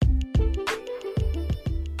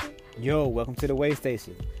Yo, welcome to the Way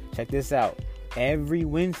Station. Check this out. Every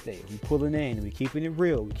Wednesday, we pulling in, we keeping it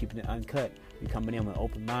real, we keeping it uncut. We coming in with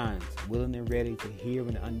open minds, willing and ready to hear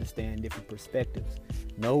and understand different perspectives.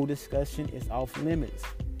 No discussion is off limits,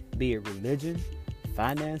 be it religion,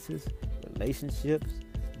 finances, relationships,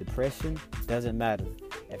 depression, doesn't matter.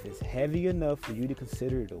 If it's heavy enough for you to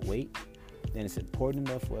consider it a weight, then it's important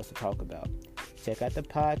enough for us to talk about. Check out the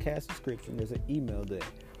podcast description. There's an email there.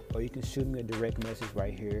 Or you can shoot me a direct message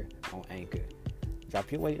right here on Anchor.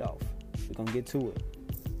 Drop your weight off. We're going to get to it.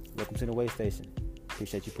 Welcome to the Way Station.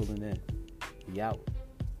 Appreciate you pulling in. We out.